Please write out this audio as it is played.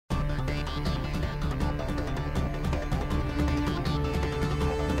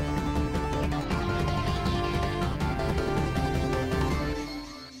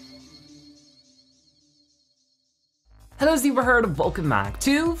Hello Zebra Herd, welcome back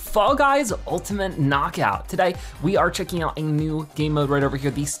to Fall Guys Ultimate Knockout. Today, we are checking out a new game mode right over here,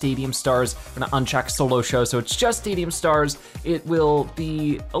 the Stadium Stars. We're gonna uncheck solo show, so it's just Stadium Stars. It will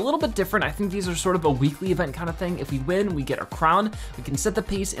be a little bit different. I think these are sort of a weekly event kind of thing. If we win, we get our crown. We can set the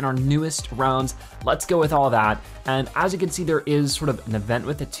pace in our newest rounds. Let's go with all that. And as you can see, there is sort of an event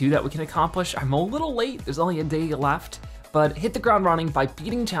with it too that we can accomplish. I'm a little late, there's only a day left, but hit the ground running by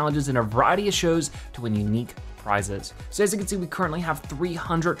beating challenges in a variety of shows to win unique prizes. So as you can see, we currently have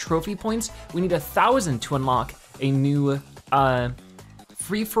 300 trophy points. We need 1,000 to unlock a new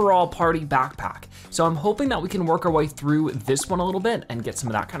free-for-all party backpack. So I'm hoping that we can work our way through this one a little bit and get some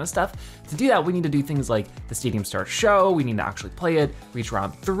of that kind of stuff. To do that, we need to do things like the Stadium Stars show. We need to actually play it, reach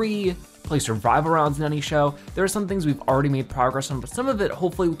round 3, play survival rounds in any show. There are some things we've already made progress on, but some of it,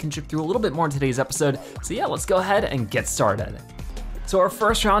 hopefully we can chip through a little bit more in today's episode. So yeah, let's go ahead and get started. So our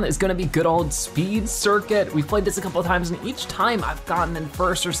first round is gonna be good old Speed Circuit. We've played this a couple of times and each time I've gotten in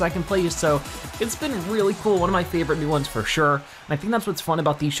first or second place, so it's been really cool. One of my favorite new ones for sure. And I think that's what's fun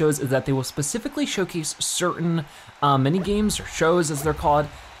about these shows is that they will specifically showcase certain mini games or shows as they're called.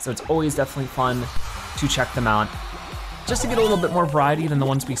 So it's always definitely fun to check them out. Just to get a little bit more variety than the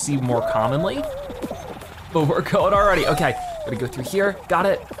ones we see more commonly. But we're going already. Okay, gotta go through here, got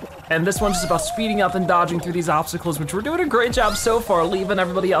it. And this one's just about speeding up and dodging through these obstacles, which we're doing a great job so far, leaving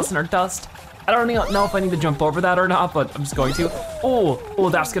everybody else in our dust. I don't know if I need to jump over that or not, but I'm just going to. Oh,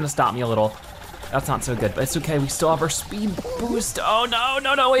 that's gonna stop me a little. That's not so good, but it's okay, we still have our speed boost. Oh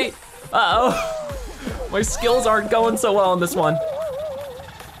no, wait. Uh-oh. My skills aren't going so well on this one.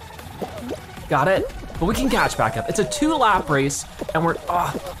 Got it, but we can catch back up. It's a 2-lap race, and we're,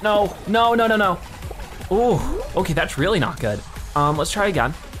 no. Oh, okay, that's really not good. Let's try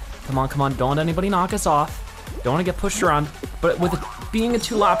again. Come on, don't let anybody knock us off. Don't wanna get pushed around, but with it being a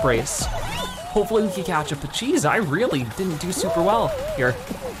 2-lap race, hopefully we can catch up, but geez, I really didn't do super well here.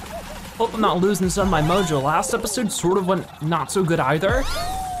 Hope I'm not losing some of my mojo. Last episode sort of went not so good either.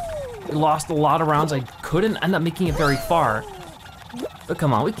 We lost a lot of rounds. I couldn't end up making it very far. But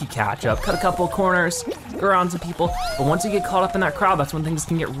come on, we can catch up. Cut a couple of corners, go around some people, but once you get caught up in that crowd, that's when things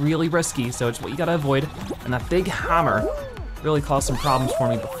can get really risky, so it's what you gotta avoid. And that big hammer really caused some problems for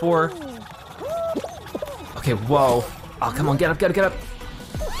me before. Okay, whoa. Oh, come on, get up.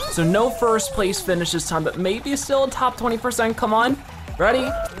 So no first place finish this time, but maybe still a top 20%, come on. Ready?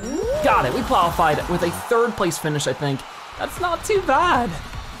 Got it, we qualified with a 3rd place finish, I think. That's not too bad.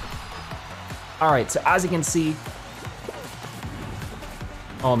 All right, so as you can see,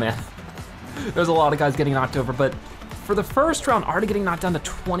 oh man, there's a lot of guys getting knocked over, but for the first round, already getting knocked down to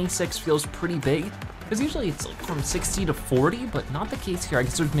 26 feels pretty big. Because usually it's like from 60 to 40, but not the case here. I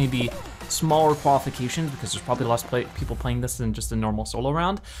guess there's maybe smaller qualifications because there's probably less people playing this than just a normal solo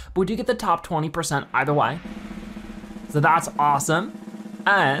round. But we do get the top 20% either way. So that's awesome.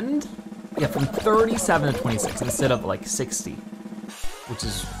 And yeah, from 37 to 26 instead of like 60, which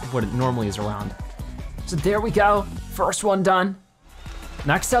is what it normally is around. So there we go, first one done.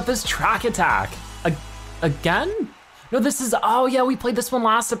 Next up is Track Attack. Again? No, this is, oh yeah, we played this one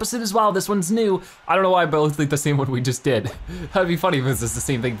last episode as well. This one's new. I don't know why I both like the same one we just did. That'd be funny if it's just the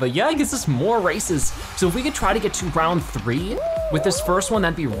same thing, but yeah, I guess it's more races. So if we could try to get to round 3 with this first one,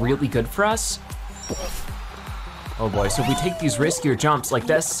 that'd be really good for us. Oh boy, so if we take these riskier jumps like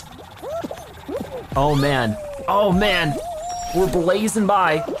this. Oh man, we're blazing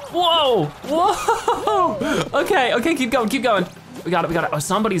by. Whoa. Okay, keep going. We got it. Oh,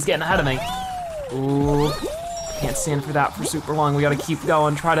 somebody's getting ahead of me. Ooh. Can't stand for that for super long. We gotta keep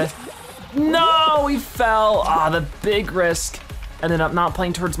going, no, we fell. The big risk. Ended up not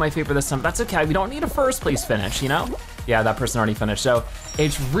playing towards my favor this time. That's okay, we don't need a first place finish, you know? Yeah, that person already finished, so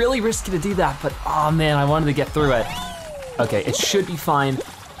it's really risky to do that, but oh man, I wanted to get through it. Okay, it should be fine.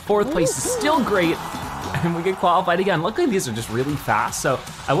 4th place is still great, and we get qualified again. Luckily, these are just really fast, so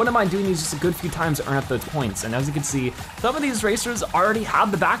I wouldn't mind doing these just a good few times to earn up those points. And as you can see, some of these racers already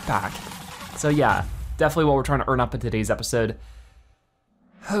have the backpack. So yeah, definitely what we're trying to earn up in today's episode.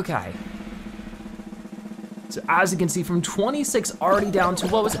 Okay. So as you can see, from 26 already down to,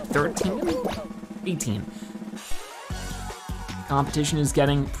 what was it, 13? 18. Competition is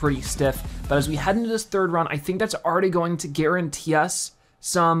getting pretty stiff, but as we head into this 3rd round, I think that's already going to guarantee us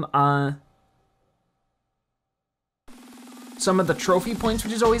some of the trophy points,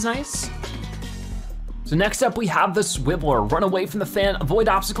 which is always nice. So next up we have the Swiveler. Run away from the fan, avoid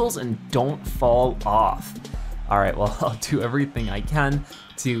obstacles, and don't fall off. All right, well, I'll do everything I can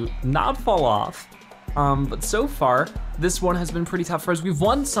to not fall off. But so far, this one has been pretty tough for us. We've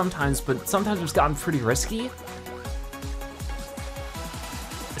won sometimes, but sometimes it's gotten pretty risky.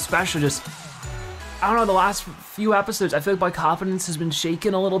 Especially just I don't know, the last few episodes, I feel like my confidence has been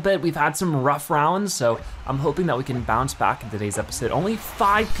shaken a little bit. We've had some rough rounds, so I'm hoping that we can bounce back in today's episode. Only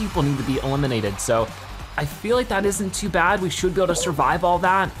 5 people need to be eliminated, so I feel like that isn't too bad. We should be able to survive all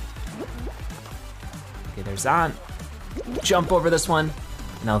that. Okay, there's that. Jump over this one.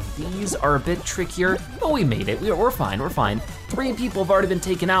 Now these are a bit trickier, but we made it. We're fine, we're fine. 3 people have already been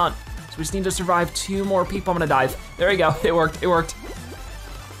taken out, so we just need to survive 2 more people. I'm gonna dive. There we go, it worked, it worked.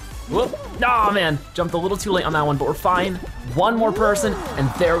 Whoop, oh man, jumped a little too late on that one, but we're fine. 1 more person, and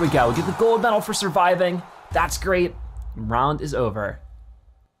there we go. We get the gold medal for surviving. That's great, round is over.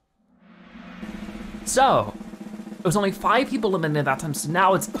 So, it was only 5 people eliminated that time, so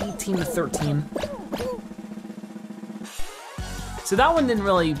now it's 18 to 13. So that one didn't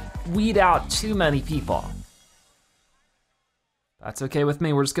really weed out too many people. That's okay with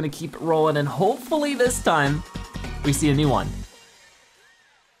me, we're just gonna keep it rolling, and hopefully this time, we see a new one.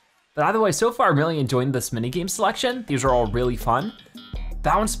 But either way, so far I'm really enjoying this minigame selection. These are all really fun.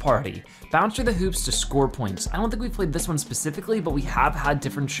 Bounce Party. Bounce through the hoops to score points. I don't think we played this one specifically, but we have had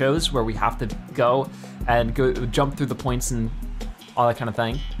different shows where we have to go jump through the points and all that kind of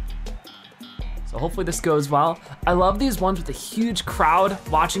thing. So hopefully this goes well. I love these ones with a huge crowd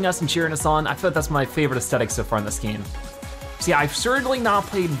watching us and cheering us on. I feel like that's my favorite aesthetic so far in this game. So yeah, I've certainly not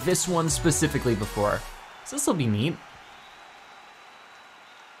played this one specifically before. So this will be neat.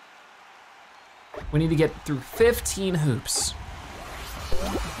 We need to get through 15 hoops.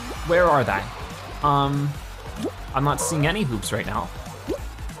 Where are they? I'm not seeing any hoops right now.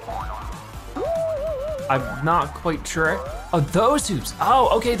 I'm not quite sure. Oh, those hoops.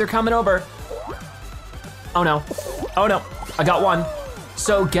 Oh, okay, they're coming over. Oh no, oh no, I got one.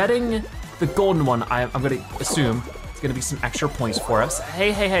 So getting the golden one, I'm gonna assume it's gonna be some extra points for us.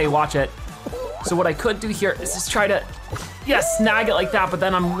 Hey, hey, hey, watch it. So what I could do here is just try to, yes, snag it like that, but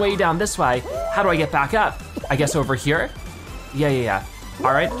then I'm way down this way. How do I get back up? I guess over here? Yeah.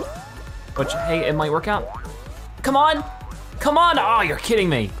 All right, which, hey, it might work out. Come on, oh, you're kidding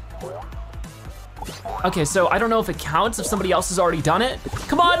me. Okay, so I don't know if it counts if somebody else has already done it.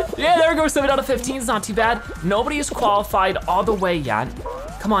 Come on, yeah, there goes 7 out of 15, it's not too bad. Nobody is qualified all the way yet.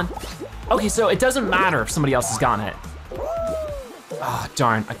 Come on. Okay, so it doesn't matter if somebody else has gotten it. Ah, oh,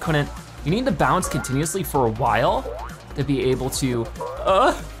 darn, I couldn't. You need to bounce continuously for a while to be able to,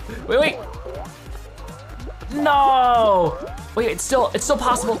 wait. No! Wait, it's still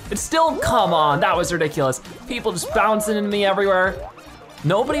possible. It's still, come on, that was ridiculous. People just bouncing into me everywhere.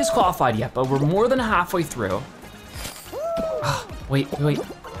 Nobody's qualified yet, but we're more than halfway through. Wait.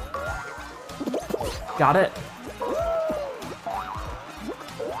 Got it.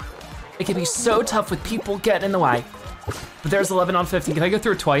 It can be so tough with people getting in the way. But there's 11 out of 15. Can I go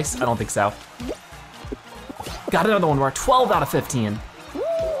through it twice? I don't think so. Got another one, we're 12 out of 15.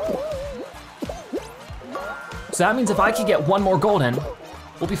 So that means if I could get 1 more golden,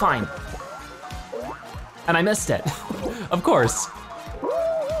 we'll be fine. And I missed it, of course.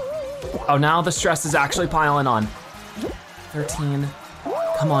 Oh, now the stress is actually piling on. 13,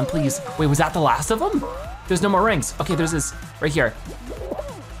 come on, please. Wait, was that the last of them? There's no more rings. Okay, there's this right here.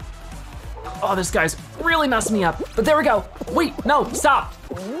 Oh, this guy's really messing me up, but there we go. Wait, no, stop.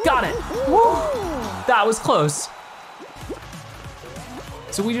 Got it. Woo. That was close.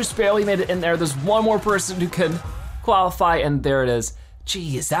 So we just barely made it in there. There's 1 more person who can qualify, and there it is.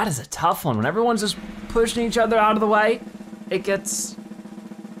 Geez, that is a tough one. When everyone's just pushing each other out of the way, it gets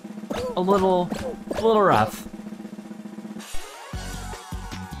a little rough.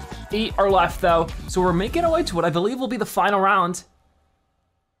 8 are left though, so we're making our way to what I believe will be the final round.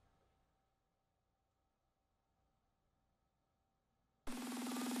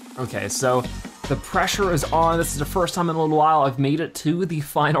 Okay, so the pressure is on. This is the first time in a little while I've made it to the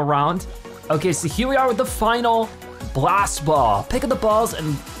final round. Okay, so here we are with the final blast ball. Pick up the balls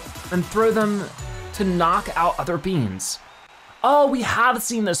and throw them to knock out other beans. Oh, we have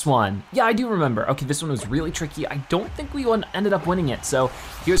seen this one. Yeah, I do remember. Okay, this one was really tricky. I don't think we ended up winning it, so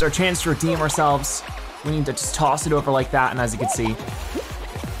here's our chance to redeem ourselves. We need to just toss it over like that, and as you can see,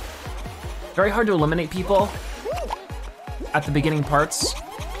 very hard to eliminate people at the beginning parts.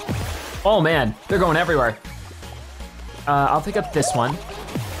 Oh man, they're going everywhere. I'll pick up this one.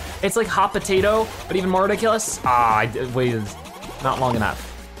 It's like hot potato, but even more ridiculous. Ah, I waited not long enough.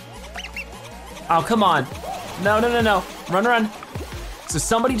 Oh, come on. No. Run. So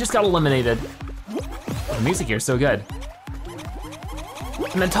somebody just got eliminated. The music here is so good.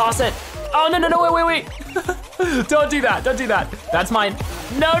 And then toss it. Oh, no, wait. Don't do that. That's mine.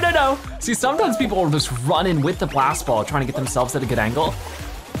 No. See, sometimes people will just run in with the blast ball trying to get themselves at a good angle.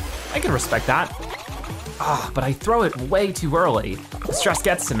 I can respect that. But I throw it way too early. The stress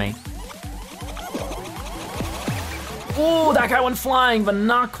gets to me. Ooh, that guy went flying, but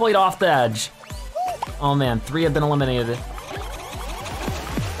not quite off the edge. Oh man, 3 have been eliminated.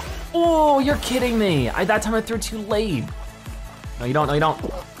 Oh, you're kidding me. That time I threw too late. No, you don't, no, you don't.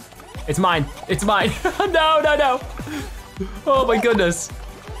 It's mine, it's mine. No, no, no. Oh my goodness.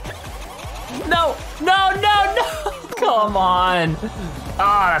 No, no, no, no. Come on.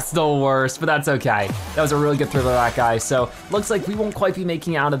 Ah, that's the worst, but that's okay. That was a really good throw by that guy. So looks like we won't quite be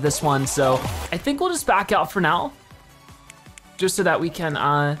making out of this one. So I think we'll just back out for now. Just so that we can,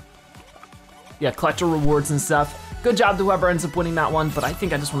 collect our rewards and stuff. Good job to whoever ends up winning that one, but I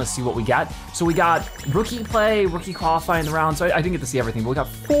think I just wanna see what we got. So we got rookie play, rookie qualifying round, so I didn't get to see everything, but we got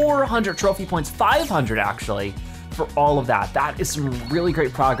 400 trophy points, 500 actually, for all of that. That is some really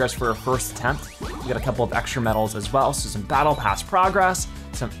great progress for our first attempt. We got a couple of extra medals as well, so some battle pass progress,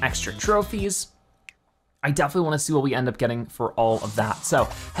 some extra trophies. I definitely wanna see what we end up getting for all of that. So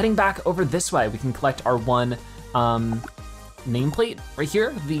heading back over this way, we can collect our one nameplate right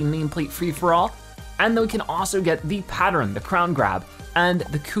here, the nameplate free-for-all. And then we can also get the pattern, the crown grab, and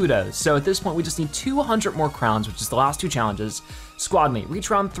the kudos. So at this point, we just need 200 more crowns, which is the last 2 challenges. Squad mate, reach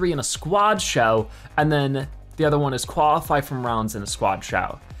round 3 in a squad show, and then the other one is qualify from rounds in a squad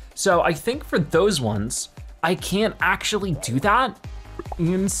show. So I think for those ones, I can't actually do that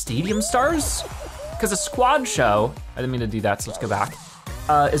in Stadium Stars, because a squad show, I didn't mean to do that, so let's go back,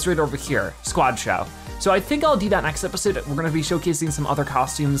 is right over here, squad show. So I think I'll do that next episode. We're gonna be showcasing some other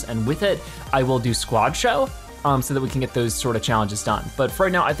costumes, and with it, I will do squad show so that we can get those sort of challenges done. But for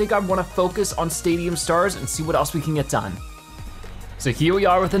right now, I think I wanna focus on Stadium Stars and see what else we can get done. So here we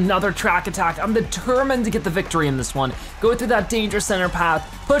are with another track attack. I'm determined to get the victory in this one. Go through that dangerous center path,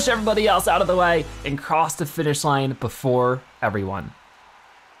 push everybody else out of the way, and cross the finish line before everyone.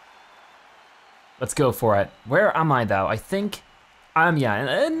 Let's go for it. Where am I though? I think I'm,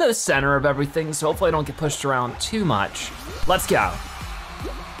 in the center of everything, so hopefully I don't get pushed around too much. Let's go.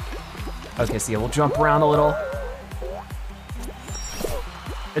 Okay, so yeah, we'll jump around a little.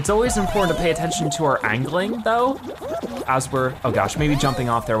 It's always important to pay attention to our angling though, as we're, oh gosh, maybe jumping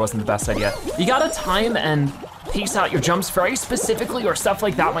off there wasn't the best idea. You gotta time and pace out your jumps very specifically or stuff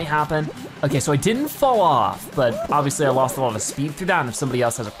like that might happen. Okay, so I didn't fall off, but obviously I lost a lot of speed through that, and if somebody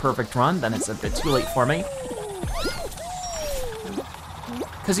else has a perfect run, then it's a bit too late for me.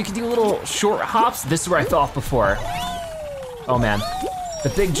 Because you can do little short hops. This is where I fell off before. Oh man,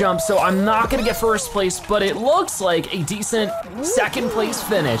 the big jump. So I'm not gonna get first place, but it looks like a decent second place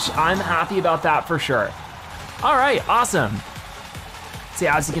finish. I'm happy about that for sure. All right, awesome. See,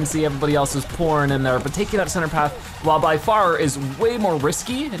 as you can see, everybody else is pouring in there, but taking that center path, while by far is way more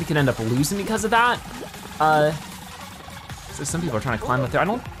risky, and you can end up losing because of that. So some people are trying to climb up there.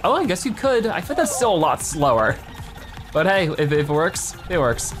 I guess you could. I think that's still a lot slower. But hey, if it works, it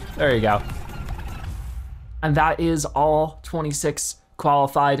works. There you go. And that is all 26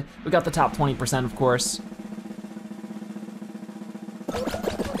 qualified. We got the top 20%, of course.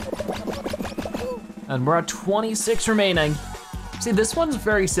 And we're at 26 remaining. See, this one's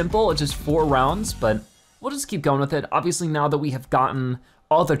very simple. It's just 4 rounds, but we'll just keep going with it. Obviously, now that we have gotten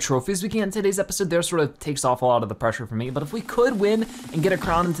all the trophies we can in today's episode, there sort of takes off a lot of the pressure for me. But if we could win and get a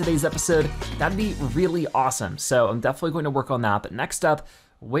crown in today's episode, that'd be really awesome. So I'm definitely going to work on that. But next up,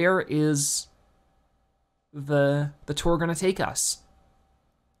 where is the tour gonna take us?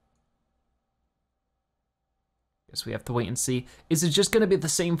 Guess we have to wait and see. Is it just gonna be the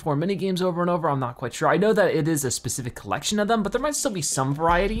same 4 mini games over and over? I'm not quite sure. I know that it is a specific collection of them, but there might still be some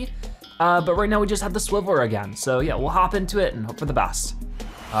variety. But right now we just have the swiveler again. So yeah, we'll hop into it and hope for the best.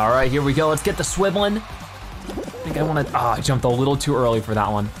 All right, here we go. Let's get the swiveling. I think I wanna, I jumped a little too early for that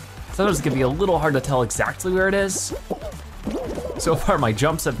one. So it's gonna be a little hard to tell exactly where it is. So far, my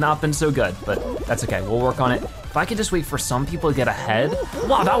jumps have not been so good, but that's okay, we'll work on it. If I could just wait for some people to get ahead.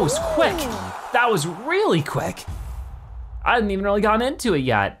 Wow, that was quick. That was really quick. I hadn't even really gotten into it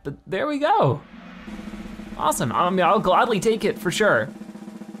yet, but there we go. Awesome, I mean, I'll gladly take it for sure.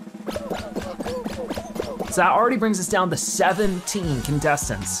 So that already brings us down to 17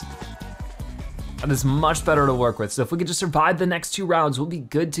 contestants. That is much better to work with. So if we could just survive the next 2 rounds, we'll be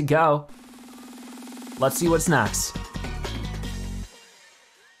good to go. Let's see what's next.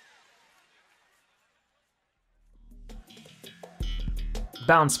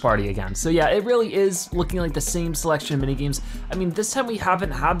 Bounce party again. So yeah, it really is looking like the same selection of minigames. I mean, this time we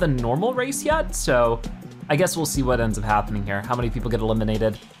haven't had the normal race yet, so I guess we'll see what ends up happening here. How many people get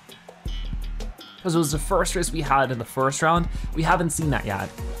eliminated? Because it was the first race we had in the first round. We haven't seen that yet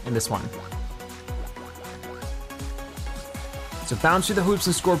in this one. So bounce through the hoops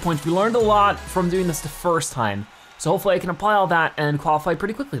and score points. We learned a lot from doing this the first time. So hopefully I can apply all that and qualify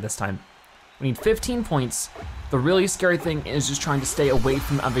pretty quickly this time. We need 15 points The really scary thing is just trying to stay away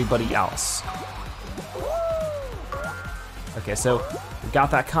from everybody else. Okay, so we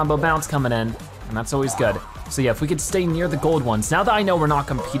got that combo bounce coming in, and that's always good. So yeah, if we could stay near the gold ones. Now that I know we're not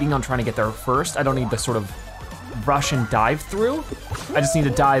competing on trying to get there first, I don't need to sort of rush and dive through. I just need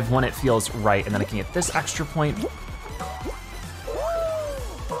to dive when it feels right, and then I can get this extra point.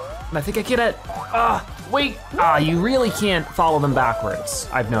 And I think I get it. Wait, you really can't follow them backwards,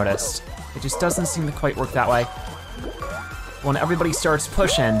 I've noticed. It just doesn't seem to quite work that way. When everybody starts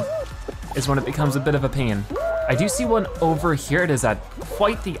pushing is when it becomes a bit of a pain. I do see one over here. It is at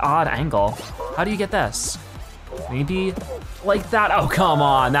quite the odd angle. How do you get this? Maybe like that? Oh, come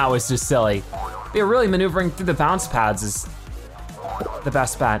on, that was just silly. They're really maneuvering through the bounce pads is the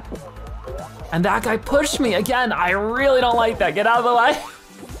best bet. And that guy pushed me again. I really don't like that. Get out of the way.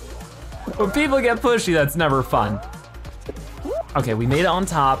 When people get pushy, that's never fun. Okay, we made it on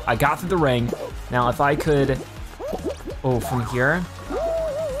top. I got through the ring. Now if I could, from here.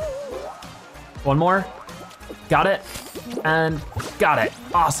 One more, got it, and got it.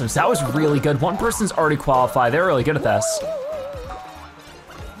 Awesome, so that was really good. One person's already qualified. They're really good at this.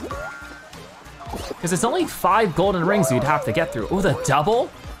 Because it's only 5 golden rings you'd have to get through. Oh, the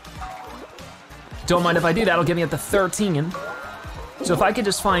double? Don't mind if I do, that'll get me up to 13. So if I could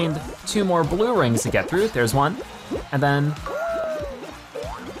just find 2 more blue rings to get through, there's one, and then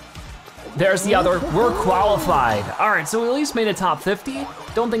there's the other, we're qualified. All right, so we at least made it top 50.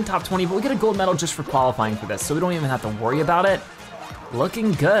 Don't think top 20, but we get a gold medal just for qualifying for this, so we don't even have to worry about it.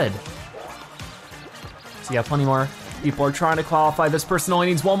 Looking good. So yeah, plenty more people are trying to qualify. This person only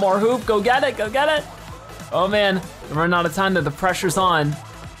needs 1 more hoop. Go get it, go get it. Oh man, we're running out of time, the pressure's on.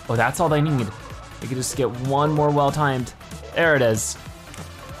 Oh, that's all they need. They could just get 1 more well-timed. There it is.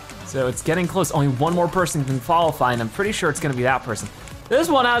 So it's getting close. Only 1 more person can qualify, and I'm pretty sure it's gonna be that person. This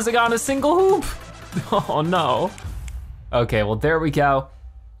one hasn't gotten a single hoop. Oh no. Okay, well there we go.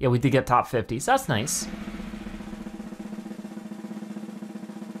 Yeah, we did get top 50, so that's nice.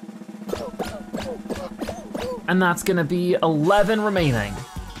 And that's gonna be 11 remaining.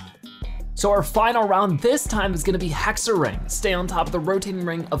 So our final round this time is gonna be Hexa Ring. Stay on top of the rotating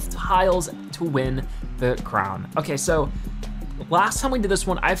ring of tiles to win the crown. Okay, so last time we did this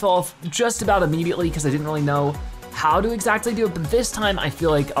one, I fell off just about immediately because I didn't really know how to exactly do it, but this time I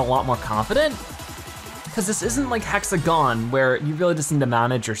feel like a lot more confident because this isn't like Hexagon where you really just need to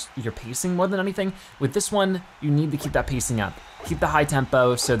manage your pacing more than anything. With this one, you need to keep that pacing up. Keep the high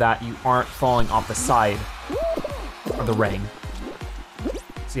tempo so that you aren't falling off the side of the ring.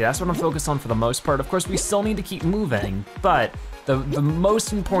 So yeah, that's what I'm focused on for the most part. Of course, we still need to keep moving, but the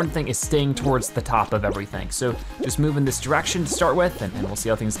most important thing is staying towards the top of everything. So just move in this direction to start with, and we'll see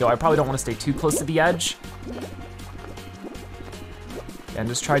how things go. I probably don't want to stay too close to the edge. And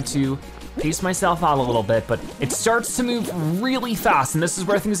just try to pace myself out a little bit, but it starts to move really fast, and this is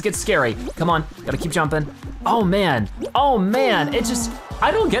where things get scary. Come on, gotta keep jumping. Oh man, it just,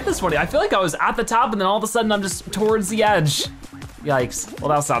 I don't get this one. I feel like I was at the top and then all of a sudden I'm just towards the edge. Yikes, well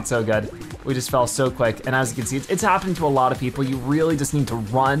that's not so good. We just fell so quick, and as you can see, it's happening to a lot of people. You really just need to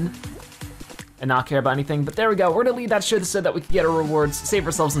run and not care about anything, but there we go. We're gonna leave that show so that we can get our rewards, save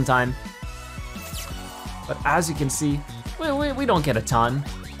ourselves some time. But as you can see, we don't get a ton.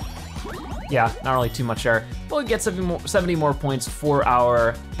 Yeah, not really too much there. But we get 70 more points for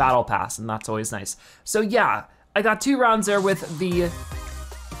our battle pass, and that's always nice. So yeah, I got 2 rounds there with the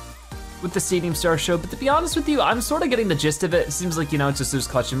Stadium Star Show, but to be honest with you, I'm sort of getting the gist of it. It seems like, you know, it's just those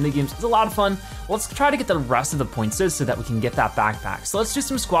clutch mini games. It's a lot of fun. Let's try to get the rest of the points so that we can get that backpack. So let's do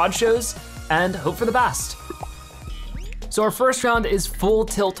some squad shows and hope for the best. So our first round is full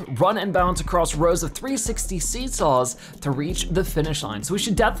tilt, run and bounce across rows of 360 seesaws to reach the finish line. So we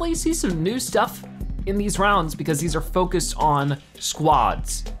should definitely see some new stuff in these rounds because these are focused on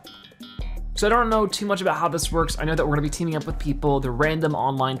squads. So I don't know too much about how this works. I know that we're gonna be teaming up with people, the random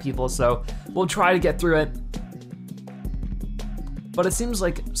online people, so we'll try to get through it. But it seems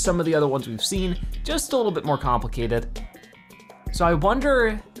like some of the other ones we've seen, just a little bit more complicated. So I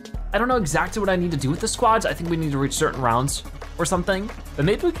wonder, I don't know exactly what I need to do with the squads. I think we need to reach certain rounds or something, but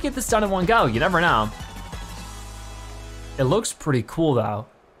maybe we can get this done in one go, you never know. It looks pretty cool though.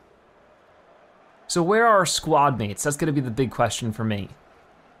 So where are our squad mates? That's gonna be the big question for me.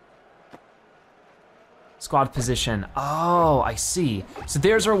 Squad position, oh, I see. So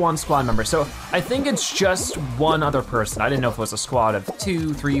there's our 1 squad member. So I think it's just 1 other person. I didn't know if it was a squad of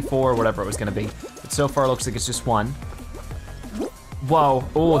 2, 3, 4, whatever it was gonna be. But so far it looks like it's just 1. Whoa,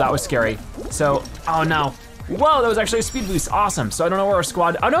 oh, that was scary. So, oh no. Whoa, that was actually a speed boost, awesome. So I don't know where our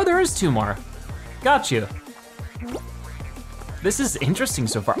squad, oh no, there is 2 more. Got you. This is interesting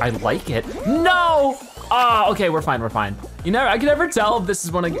so far, I like it. No! Oh, okay, we're fine, we're fine. You know, I can never tell if this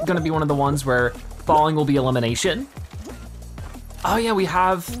is gonna be one of the ones where falling will be elimination. Oh yeah, we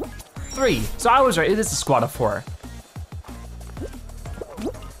have 3. So I was right, it is a squad of 4.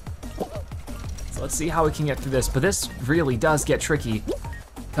 So let's see how we can get through this, but this really does get tricky.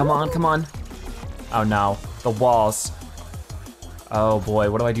 Come on, come on. Oh no, the walls. Oh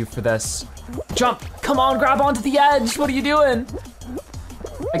boy, what do I do for this? Jump, come on, grab onto the edge. What are you doing?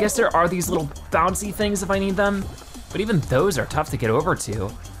 I guess there are these little bouncy things if I need them, but even those are tough to get over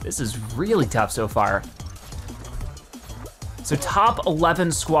to. This is really tough so far. So top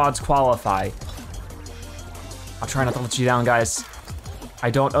 11 squads qualify. I'll try not to let you down, guys.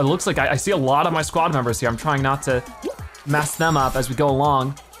 It looks like I see a lot of my squad members here. I'm trying not to mess them up as we go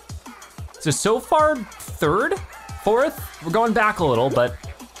along. So far, 3rd, 4th, we're going back a little, but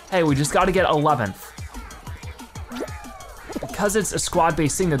hey, we just gotta get 11th. Because it's a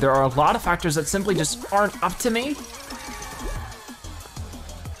squad-based thing, there are a lot of factors that simply just aren't up to me.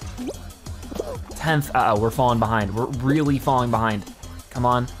 10th, uh-oh, we're falling behind. We're really falling behind. Come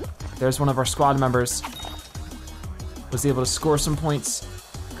on, there's one of our squad members. Was able to score some points.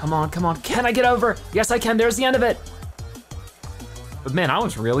 Come on, come on, can I get over? Yes, I can, there's the end of it. But man, I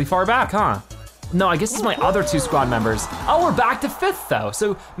was really far back, huh? No, I guess it's my other 2 squad members. Oh, we're back to 5th though.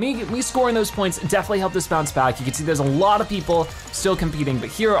 So me scoring those points definitely helped us bounce back. You can see there's a lot of people still competing, but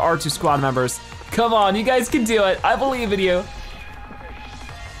here are our 2 squad members. Come on, you guys can do it. I believe in you.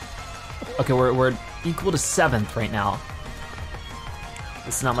 Okay, we're equal to 7th right now.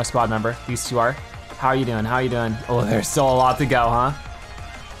 This is not my squad member, these 2 are. How are you doing, how are you doing? Oh, there's still a lot to go, huh?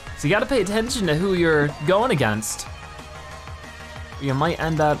 So you gotta pay attention to who you're going against. You might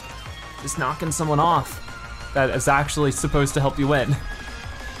end up just knocking someone off that is actually supposed to help you win.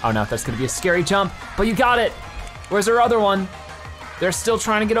 Oh no, that's gonna be a scary jump, but you got it. Where's our other one? They're still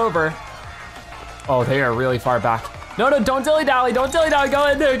trying to get over. Oh, they are really far back. No, don't dilly-dally, don't dilly-dally, go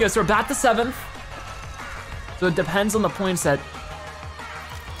ahead, there we go. So we're back to 7th. So it depends on the points that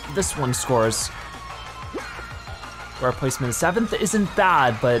this one scores. Where our placement is 7th isn't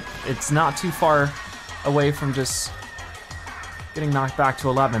bad, but it's not too far away from just getting knocked back to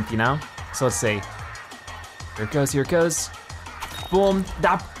 11th, you know? So let's see. Here it goes, here it goes. Boom,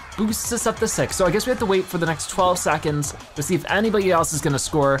 that boosts us up to 6. So I guess we have to wait for the next 12 seconds to see if anybody else is gonna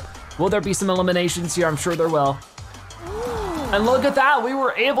score. Will there be some eliminations here? I'm sure there will. And look at that, we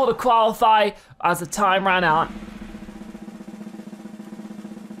were able to qualify as the time ran out.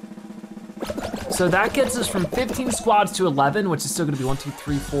 So that gets us from 15 squads to 11, which is still gonna be 1, 2,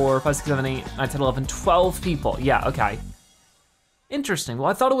 3, 4, 5, 6, 7, 8, 9, 10, 11, 12 people. Yeah, okay. Interesting, well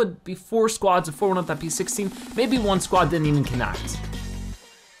I thought it would be 4 squads, if 4 went up that'd be 16. Maybe 1 squad didn't even connect.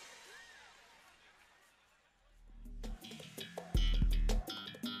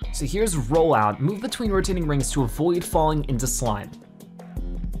 So here's rollout. Move between rotating rings to avoid falling into slime.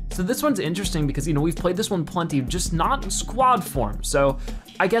 So this one's interesting because, you know, we've played this one plenty, just not in squad form. So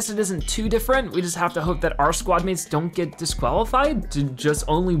I guess it isn't too different. We just have to hope that our squad mates don't get disqualified. Do just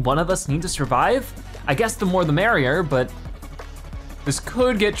only one of us need to survive? I guess the more the merrier, but this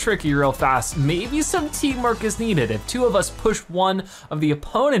could get tricky real fast. Maybe some teamwork is needed. If 2 of us push one of the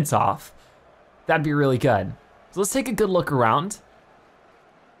opponents off, that'd be really good. So let's take a good look around.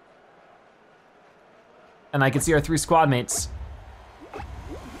 And I can see our 3 squad mates.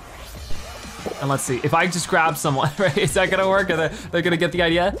 And let's see, if I just grab someone, right, is that gonna work? They're gonna get the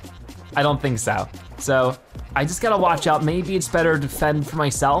idea? I don't think so. So I just gotta watch out. Maybe it's better to defend for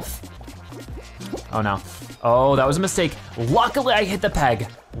myself. Oh no. Oh, that was a mistake. Luckily I hit the peg.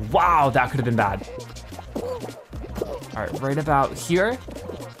 Wow, that could have been bad. All right, right about here.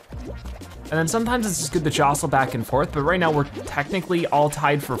 And then sometimes it's just good to jostle back and forth, but right now we're technically all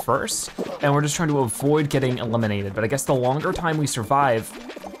tied for first, and we're just trying to avoid getting eliminated. But I guess the longer time we survive,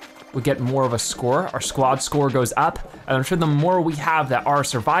 we get more of a score. Our squad score goes up, and I'm sure the more we have that are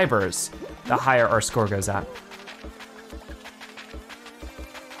survivors, the higher our score goes up.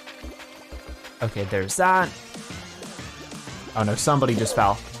 Okay, there's that. Oh no, somebody just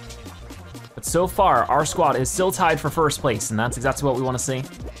fell. But so far, our squad is still tied for first place, and that's exactly what we wanna see.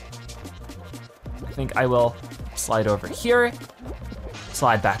 I think I will slide over here,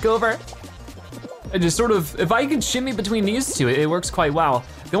 slide back over, and just sort of, if I can shimmy between these 2, it works quite well.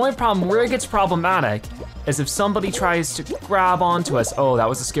 The only problem where it gets problematic is if somebody tries to grab onto us. Oh, that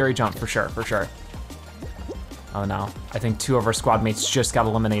was a scary jump for sure, for sure. Oh no, I think 2 of our squad mates just got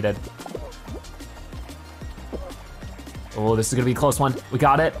eliminated. Oh, this is gonna be a close one. We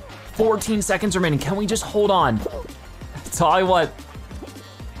got it. 14 seconds remaining. Can we just hold on? Tell you what.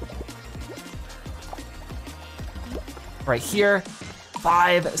 Right here,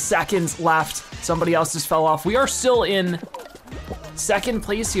 5 seconds left. Somebody else just fell off. We are still in second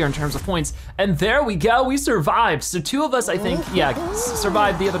place here in terms of points. And there we go, we survived. So 2 of us, I think, yeah,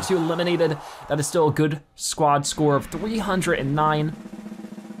 survived, the other 2 eliminated. That is still a good squad score of 309.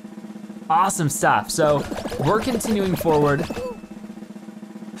 Awesome stuff. So we're continuing forward.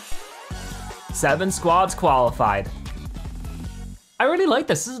 7 squads qualified. I really like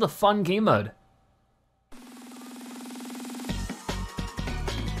this. This is a fun game mode.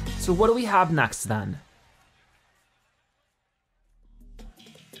 So what do we have next then?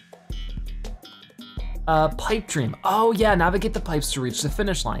 Pipe dream. Oh yeah, navigate the pipes to reach the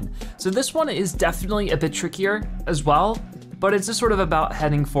finish line. So this one is definitely a bit trickier as well, but it's just sort of about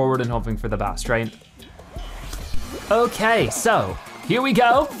heading forward and hoping for the best, right? Okay, so here we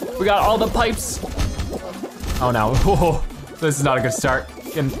go. We got all the pipes. Oh no, whoa, this is not a good start.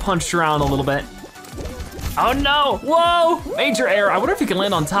 Getting punched around a little bit. Oh no, whoa, major error. I wonder if you can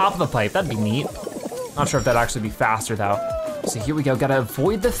land on top of the pipe, that'd be neat. Not sure if that'd actually be faster though. So here we go, gotta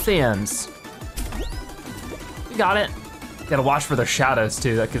avoid the fans. We got it. Gotta watch for their shadows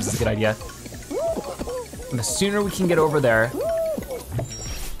too, that gives us a good idea. And the sooner we can get over there,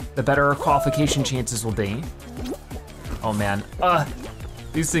 the better our qualification chances will be. Oh man,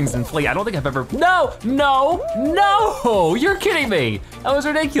 these things inflate. I don't think I've ever, no, you're kidding me. That was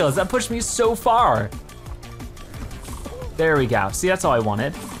ridiculous, that pushed me so far. There we go, see, that's all I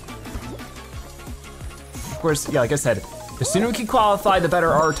wanted. Of course, yeah, like I said, the sooner we can qualify, the better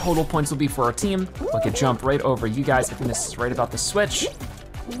our total points will be for our team. We could jump right over you guys. I think this is right about the switch.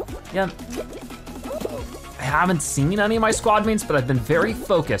 Yeah. I haven't seen any of my squad mates, but I've been very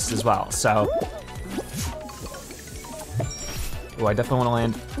focused as well, so. Oh, I definitely wanna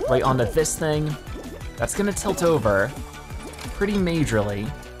land right onto this thing. That's gonna tilt over pretty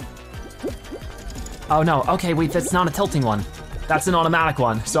majorly. Oh no, okay, wait, that's not a tilting one. That's an automatic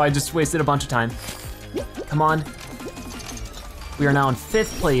one, so I just wasted a bunch of time. Come on. We are now in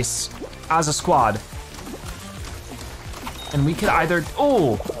 5th place as a squad. And we could either,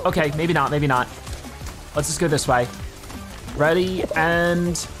 oh, okay, maybe not. Let's just go this way. Ready,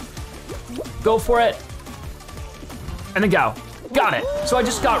 and go for it. And then go, got it. So I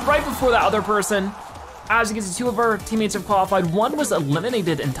just got right before that other person. As you can see, 2 of our teammates have qualified. 1 was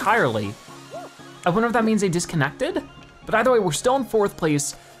eliminated entirely. I wonder if that means they disconnected? But either way, we're still in 4th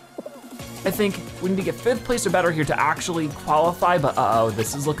place. I think we need to get 5th place or better here to actually qualify, but uh-oh,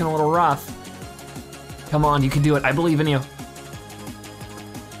 this is looking a little rough. Come on, you can do it, I believe in you.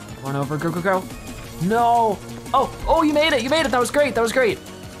 Run over, go. No, oh, you made it, that was great.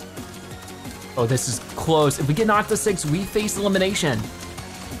 Oh, this is close. If we get knocked to 6, we face elimination.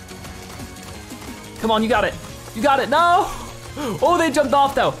 Come on, you got it, no! Oh, they jumped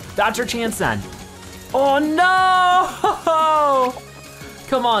off though. That's your chance then. Oh no!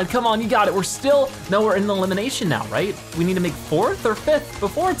 Come on, you got it. We're in elimination now, right? We need to make 4th or 5th.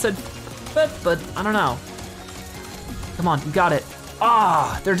 Before it said 5th, but I don't know. Come on, you got it.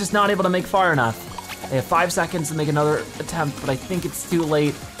 They're just not able to make far enough. They have 5 seconds to make another attempt, but I think it's too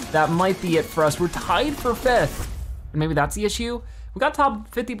late. That might be it for us. We're tied for 5th. And maybe that's the issue? We got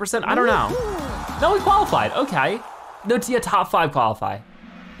top 50%, I don't know. No, we qualified, okay. No, yeah, top 5 qualify.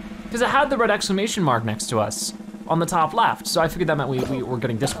 Because it had the red exclamation mark next to us on the top left, so I figured that meant we were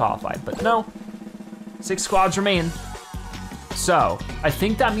getting disqualified, but no. 6 squads remain. So, I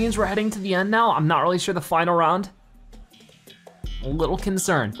think that means we're heading to the end now. I'm not really sure the final round. A little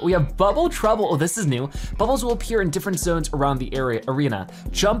concerned. We have bubble trouble. Oh, this is new. Bubbles will appear in different zones around the arena.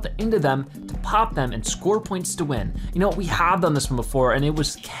 Jump into them to pop them and score points to win. You know, we have done this one before and it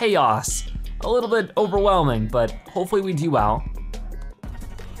was chaos. A little bit overwhelming, but hopefully we do well.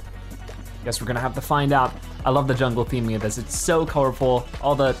 Guess we're gonna have to find out. I love the jungle theming of this. It's so colorful.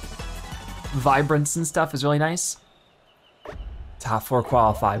 All the vibrance and stuff is really nice. Top 4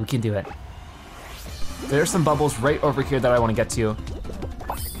 qualify, we can do it. There's some bubbles right over here that I wanna get to.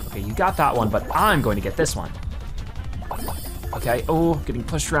 Okay, you got that one, but I'm going to get this one. Okay, oh, getting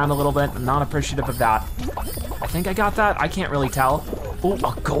pushed around a little bit. I'm not appreciative of that. I think I got that, I can't really tell. Oh,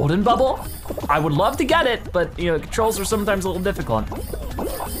 a golden bubble? I would love to get it, but you know, controls are sometimes a little difficult.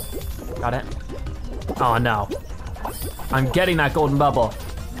 Got it. Oh no. I'm getting that golden bubble.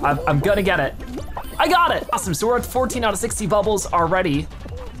 I'm gonna get it. I got it! Awesome, so we're at 14 out of 60 bubbles already.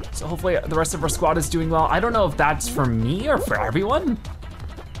 So hopefully the rest of our squad is doing well. I don't know if that's for me or for everyone.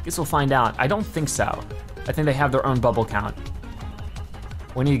 Guess we'll find out. I don't think so. I think they have their own bubble count.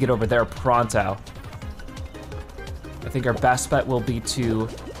 We need to get over there pronto. I think our best bet will be to,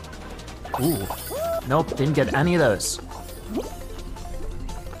 ooh, nope, didn't get any of those.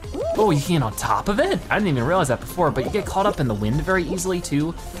 Oh, you can on top of it? I didn't even realize that before, but you get caught up in the wind very easily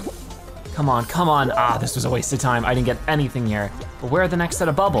too. Come on, come on. Ah, this was a waste of time. I didn't get anything here. But where are the next set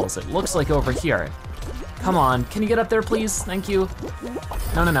of bubbles? It looks like over here. Come on, can you get up there, please? Thank you.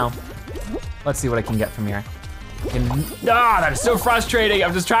 No, no, no. Let's see what I can get from here. That is so frustrating.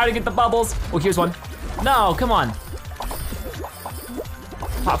 I'm just trying to get the bubbles. Oh, here's one. No, come on.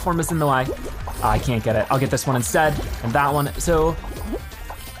 Platform is in the way. I can't get it. I'll get this one instead, and that one. So,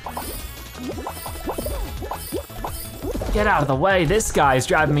 get out of the way. This guy is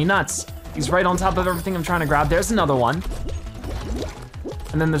driving me nuts. He's right on top of everything I'm trying to grab. There's another one.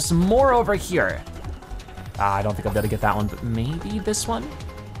 And then there's some more over here. I don't think I'll be able to get that one, but maybe this one?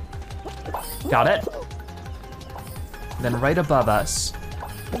 Got it. Then right above us.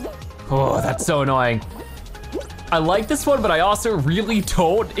 Oh, that's so annoying. I like this one, but I also really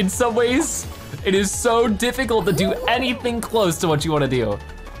don't in some ways. It is so difficult to do anything close to what you wanna do.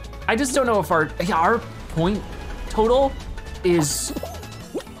 I just don't know if our point total is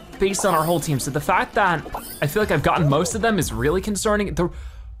based on our whole team. So the fact that I feel like I've gotten most of them is really concerning.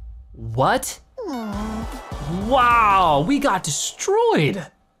 What? Wow, we got destroyed.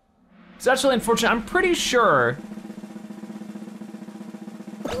 It's actually unfortunate. I'm pretty sure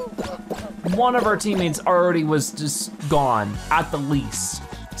one of our teammates already was just gone at the least.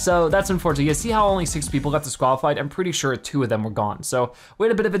 So that's unfortunate. You see how only 6 people got disqualified? I'm pretty sure 2 of them were gone. So we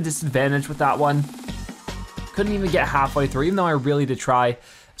had a bit of a disadvantage with that one. Couldn't even get halfway through, even though I really did try.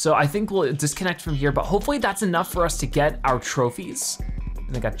 So I think we'll disconnect from here, but hopefully that's enough for us to get our trophies.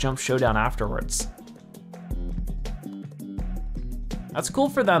 And they got Jump Showdown afterwards. That's cool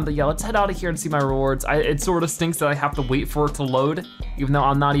for them, but yeah, let's head out of here and see my rewards. It sort of stinks that I have to wait for it to load, even though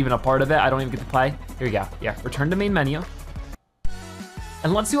I'm not even a part of it. I don't even get to play. Here we go, yeah, return to main menu.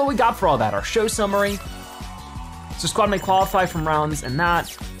 And let's see what we got for all that. Our show summary. So squad may qualify from rounds and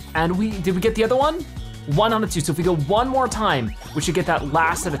that. And did we get the other one? 1 out of 2, so if we go one more time, we should get that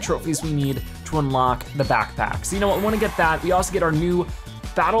last set of trophies we need to unlock the backpack. So you know what, we wanna get that. We also get our new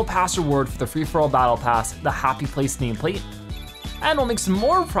Battle Pass reward for the free-for-all Battle Pass, the Happy Place nameplate. And we'll make some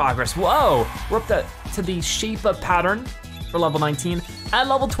more progress. Whoa, we're up to the shape up pattern for level 19. And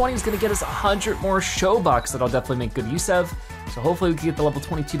level 20 is gonna get us 100 more show bucks that I'll definitely make good use of. So hopefully we can get the level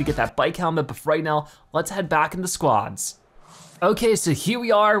 22 to get that bike helmet, but for right now, let's head back into squads. Okay, so here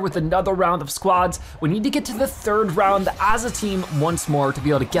we are with another round of squads. We need to get to the 3rd round as a team once more to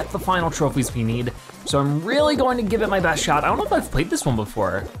be able to get the final trophies we need. So I'm really going to give it my best shot. I don't know if I've played this one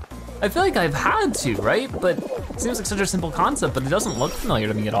before. I feel like I've had to, right? But it seems like such a simple concept, but it doesn't look familiar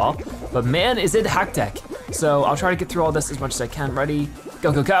to me at all. But man, is it hectic. So I'll try to get through all this as much as I can. Ready,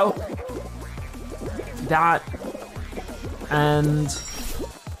 go, go, go. That, and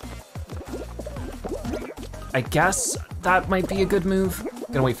I guess that might be a good move.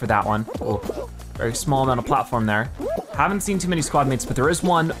 Gonna wait for that one. Oh, very small amount of platform there. Haven't seen too many squad mates, but there is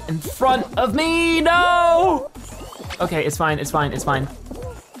one in front of me, no! Okay, it's fine, it's fine, it's fine.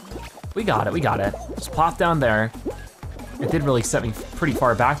 We got it, we got it. Just plop down there. It did really set me pretty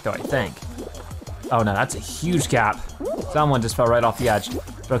far back though, I think. Oh no, that's a huge gap. Someone just fell right off the edge.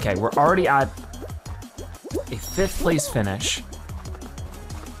 But okay, we're already at a 5th place finish.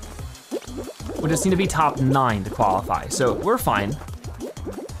 We just need to be top 9 to qualify, so we're fine.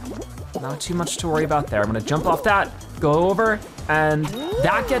 Not too much to worry about there. I'm gonna jump off that, go over, and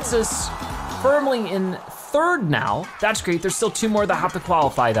that gets us firmly in 3rd now. That's great, there's still 2 more that have to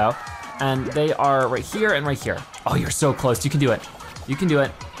qualify though. And they are right here and right here. Oh, you're so close, you can do it. You can do it.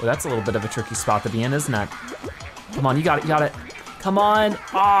 Oh, that's a little bit of a tricky spot to be in, isn't it? Come on, you got it, you got it. Come on,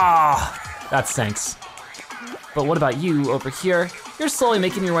 ah, that stinks. But what about you over here? You're slowly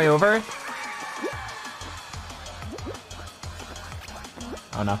making your way over.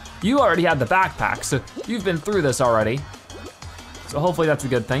 Oh no, you already had the backpack, so you've been through this already. So hopefully that's a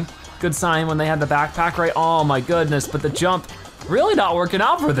good thing. Good sign when they had the backpack, right? Oh my goodness, but the jump really not working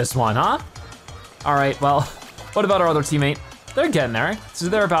out for this one, huh? All right, well, what about our other teammate? They're getting there, so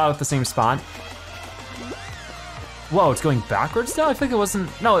they're about at the same spot. Whoa, it's going backwards now? I think it wasn't,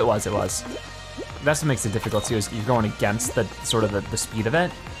 no, it was. That's what makes it difficult too, is you're going against the sort of the speed of it.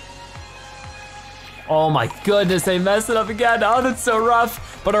 Oh my goodness, they messed it up again. Oh, that's so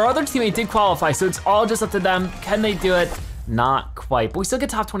rough. But our other teammate did qualify, so it's all just up to them. Can they do it? Not quite, but we still get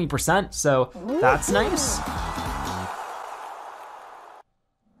top 20%, so that's nice.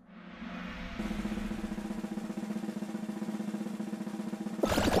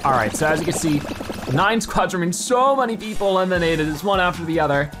 All right, so as you can see, 9 squads remain, so many people eliminated, it's one after the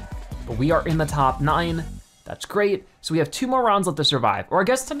other. But we are in the top 9, that's great. So we have 2 more rounds left to survive, or I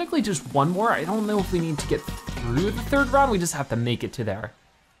guess technically just 1 more. I don't know if we need to get through the 3rd round, we just have to make it to there.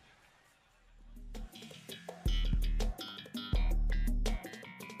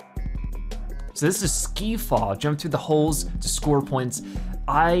 So this is ski fall, jump through the holes to score points.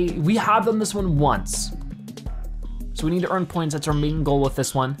 We have done this one once. So we need to earn points, that's our main goal with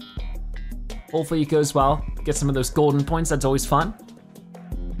this one. Hopefully it goes well. Get some of those golden points, that's always fun.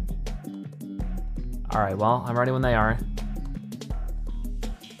 All right, well, I'm ready when they are.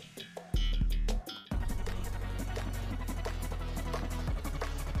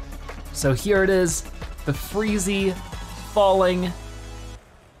 So here it is, the freezy falling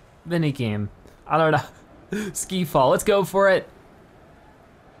mini game. I don't know, ski fall, let's go for it.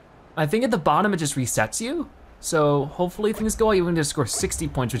 I think at the bottom it just resets you. So hopefully things go well. You want to score 60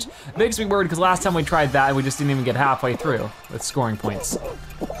 points, which makes me worried because last time we tried that, we just didn't even get halfway through with scoring points.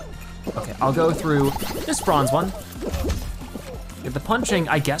 Okay, I'll go through this bronze one. If the punching,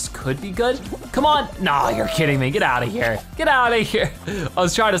 I guess, could be good. Come on, no, you're kidding me, get out of here. Get out of here. I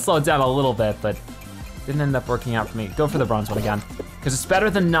was trying to slow it down a little bit, but didn't end up working out for me. Go for the bronze one again, because it's better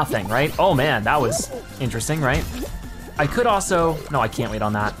than nothing, right? Oh man, that was interesting, right? I could also, no, I can't wait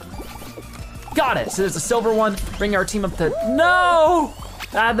on that. Got it, so there's a silver one, bring our team up to, no!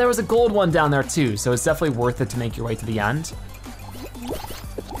 There was a gold one down there too, so it's definitely worth it to make your way to the end.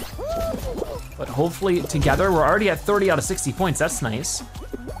 But hopefully together, we're already at 30 out of 60 points, that's nice.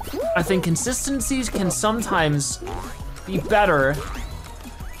 I think consistencies can sometimes be better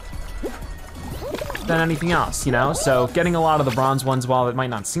than anything else, you know? So getting a lot of the bronze ones, while it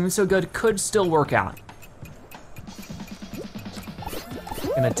might not seem so good, could still work out.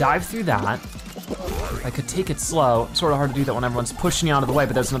 Gonna dive through that. I could take it slow. Sort of hard to do that when everyone's pushing you out of the way,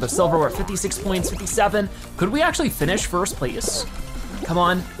 but there's another silver. We're at 56 points, 57. Could we actually finish first place? Come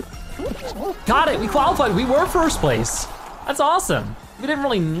on. Got it, we qualified, we were first place. That's awesome. We didn't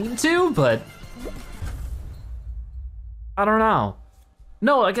really need to, but I don't know.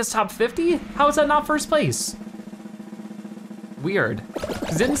 No, I guess top 50? How is that not first place? Weird.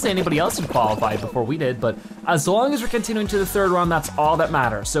 It didn't say anybody else had qualified before we did, but as long as we're continuing to the third round, that's all that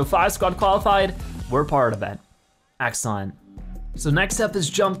matters. So 5 squad qualified, we're part of it. Excellent. So next up is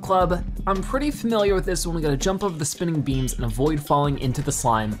Jump Club. I'm pretty familiar with this one. We gotta jump over the spinning beams and avoid falling into the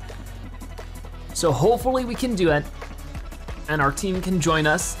slime. So hopefully we can do it and our team can join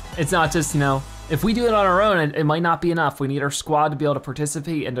us. It's not just, you know, if we do it on our own, it might not be enough. We need our squad to be able to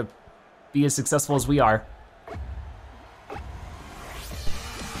participate and to be as successful as we are.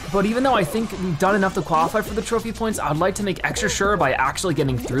 But even though I think we've done enough to qualify for the trophy points, I'd like to make extra sure by actually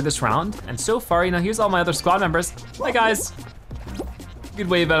getting through this round. And so far, you know, here's all my other squad members. Hi guys. You could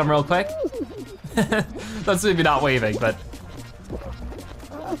wave at them real quick. That's maybe not waving, but.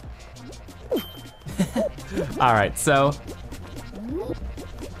 All right, so.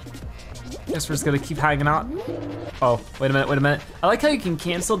 Guess we're just gonna keep hanging out. Oh, wait a minute. I like how you can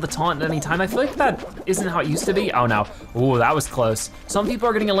cancel the taunt at any time. I feel like that isn't how it used to be. Oh no, ooh, that was close. Some people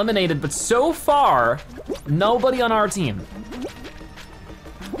are getting eliminated, but so far, nobody on our team.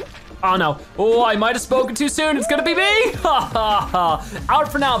 Oh no, oh, I might have spoken too soon. It's gonna be me.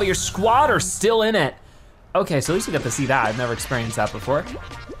 Out for now, but your squad are still in it. Okay, so at least we got to see that. I've never experienced that before.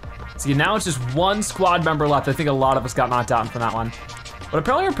 See, now it's just one squad member left. I think a lot of us got knocked out from that one. But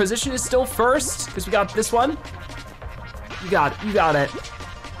apparently our position is still first, because we got this one. You got it.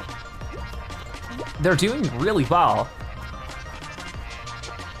 They're doing really well.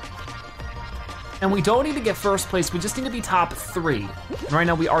 And we don't need to get first place, we just need to be top 3. And right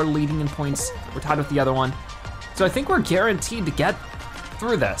now we are leading in points. We're tied with the other one. So I think we're guaranteed to get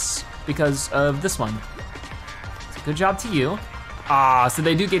through this because of this one. So good job to you. So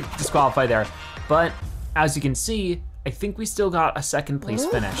they do get disqualified there. But as you can see, I think we still got a second place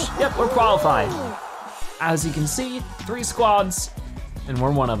finish. Yep, we're qualified. As you can see, 3 squads, and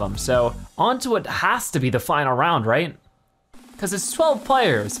we're one of them. So on to what has to be the final round, right? Because it's 12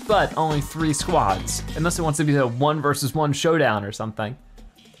 players, but only 3 squads. Unless it wants to be a 1 versus 1 showdown or something.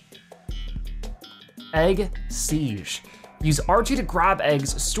 Egg Siege. Use RG to grab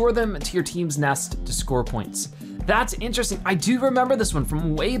eggs, store them to your team's nest to score points. That's interesting. I do remember this one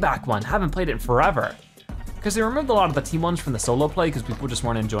from way back when. Haven't played it in forever. Because I remember a lot of the team ones from the solo play because people just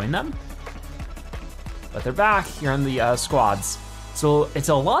weren't enjoying them. But they're back here in the squads. So it's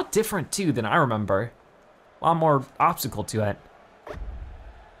a lot different too than I remember. A lot more obstacle to it.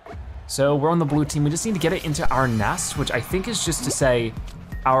 So we're on the blue team. We just need to get it into our nest, which I think is just to say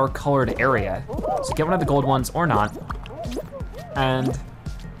our colored area. So get one of the gold ones or not. And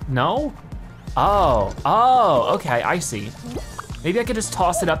no? Oh, okay, I see. Maybe I could just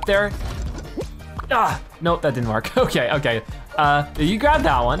toss it up there. Nope, that didn't work. Okay. You grab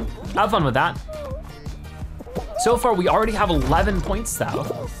that one. Have fun with that. So far, we already have 11 points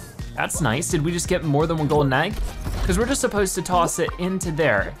though. That's nice. Did we just get more than 1 golden egg? Because we're just supposed to toss it into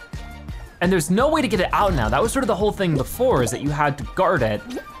there. And there's no way to get it out now. That was sort of the whole thing before, is that you had to guard it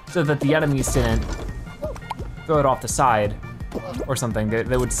so that the enemies didn't throw it off the side or something.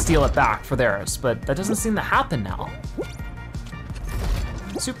 They would steal it back for theirs, but that doesn't seem to happen now.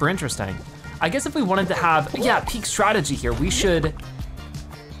 Super interesting. I guess if we wanted to have, yeah, peak strategy here, we should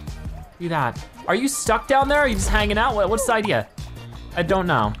do that. Are you stuck down there? Are you just hanging out? What's the idea? I don't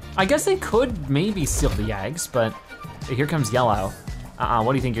know. I guess they could maybe steal the eggs, but here comes yellow.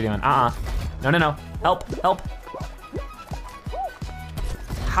 What do you think you're doing? No. Help.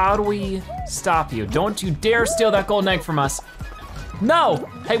 How do we stop you? Don't you dare steal that golden egg from us. No!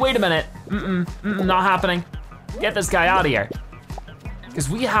 Hey, wait a minute. Not happening. Get this guy out of here. Because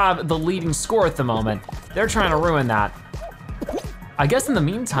we have the leading score at the moment. They're trying to ruin that. I guess in the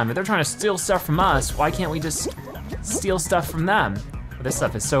meantime, if they're trying to steal stuff from us, why can't we just steal stuff from them? This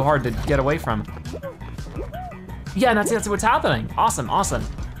stuff is so hard to get away from. Yeah, and that's what's happening. Awesome.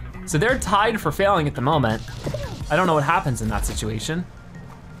 So they're tied for failing at the moment. I don't know what happens in that situation,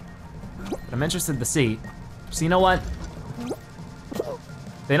 but I'm interested to see. So you know what?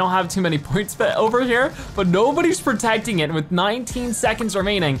 They don't have too many points over here, but nobody's protecting it. And with 19 seconds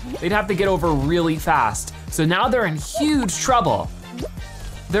remaining, they'd have to get over really fast. So now they're in huge trouble.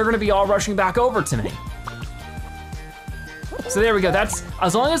 They're gonna be all rushing back over to me. So there we go, that's,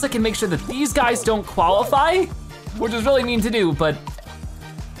 as long as I can make sure that these guys don't qualify, which is really mean to do, but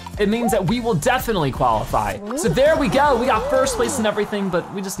it means that we will definitely qualify. So there we go, we got first place and everything,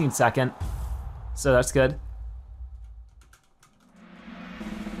 but we just need second. So that's good.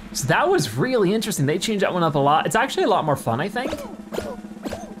 So that was really interesting. They changed that one up a lot. It's actually a lot more fun, I think.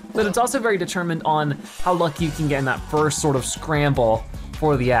 But it's also very determined on how lucky you can get in that first sort of scramble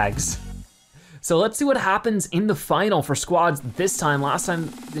for the eggs. So let's see what happens in the final for squads this time. Last time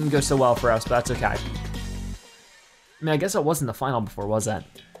didn't go so well for us, but that's okay. I mean, I guess it wasn't the final before, was it?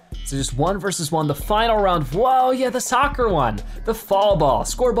 So just 1 versus 1, the final round. Whoa, yeah, the soccer one. The fall ball.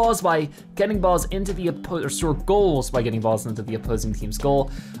 Score balls by getting balls into the or score goals by getting balls into the opposing team's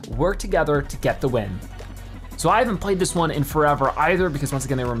goal. Work together to get the win. So I haven't played this one in forever either, because once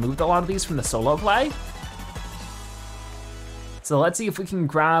again, they removed a lot of these from the solo play. So let's see if we can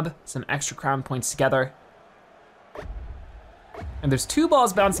grab some extra crown points together. And there's 2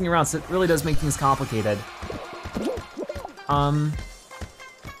 balls bouncing around, so it really does make things complicated.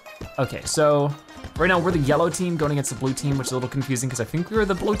 Okay, so right now we're the yellow team going against the blue team, which is a little confusing because I think we were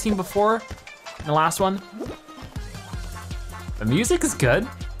the blue team before in the last one. The music is good.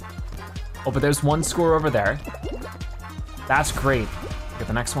 Oh, but there's 1 score over there. That's great. Get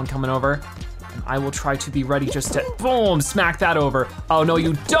the next one coming over. And I will try to be ready just to, boom, smack that over. Oh no,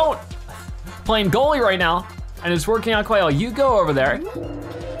 you don't. Playing goalie right now, and it's working out quite well. You go over there.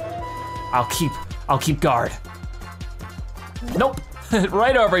 I'll keep guard. Nope,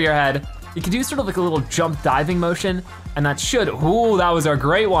 right over your head. You can do sort of like a little jump diving motion, and that should, ooh, that was a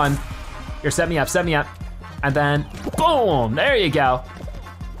great one. Here, set me up. And then, boom, there you go.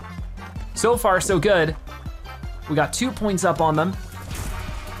 So far, so good. We got 2 points up on them.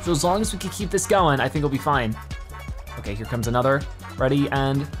 So as long as we can keep this going, I think we'll be fine. Okay, here comes another. Ready,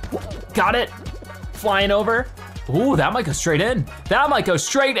 and got it. Flying over. Ooh, that might go straight in.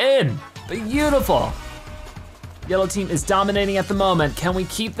 Beautiful. Yellow team is dominating at the moment. Can we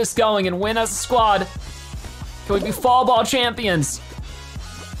keep this going and win as a squad? Can we be fall ball champions?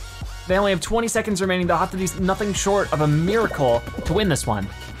 They only have 20 seconds remaining. They'll have to do nothing short of a miracle to win this one.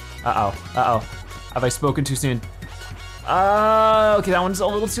 Uh-oh. Have I spoken too soon? Okay, that one's a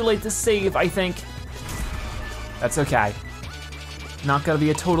little too late to save, I think. That's okay. Not gonna be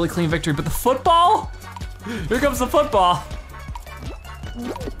a totally clean victory, but the football? Here comes the football.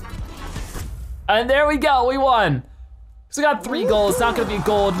 And there we go, we won. So we got 3 goals, not gonna be a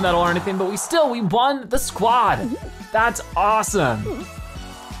gold medal or anything, but we won the squad. That's awesome.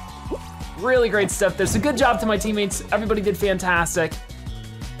 Really great stuff there. So good job to my teammates. Everybody did fantastic.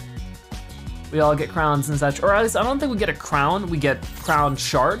 We all get crowns and such, or at least I don't think we get a crown, we get crown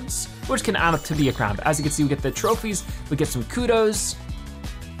shards, which can add up to be a crown. But as you can see, we get the trophies, we get some kudos,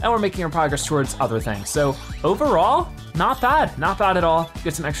 and we're making our progress towards other things. So overall, not bad at all.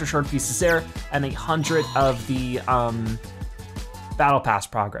 Get some extra shard pieces there, and 100 of the battle pass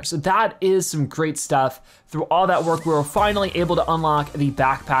progress. So that is some great stuff. Through all that work, we were finally able to unlock the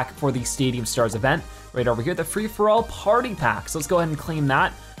backpack for the Stadium Stars event. Right over here, the free-for-all party pack. So let's go ahead and claim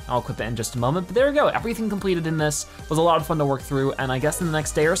that. I'll equip it in just a moment, but there we go. Everything completed in this was a lot of fun to work through, and I guess in the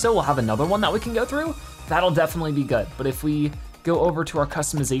next day or so, we'll have another one that we can go through. That'll definitely be good. But if we go over to our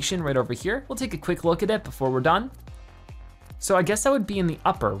customization right over here, we'll take a quick look at it before we're done. So I guess that would be in the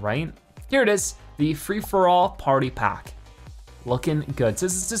upper, right? Here it is, the free-for-all party pack. looking good. So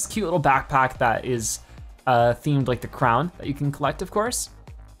this is just a cute little backpack that is themed like the crown that you can collect, of course.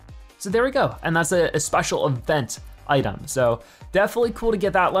 So there we go, and that's a special event item. So definitely cool to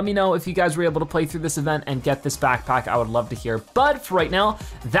get that. Let me know if you guys were able to play through this event and get this backpack. I would love to hear. But for right now,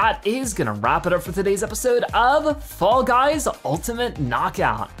 that is gonna wrap it up for today's episode of Fall Guys Ultimate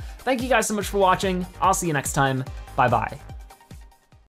Knockout. Thank you guys so much for watching. I'll see you next time. Bye-bye.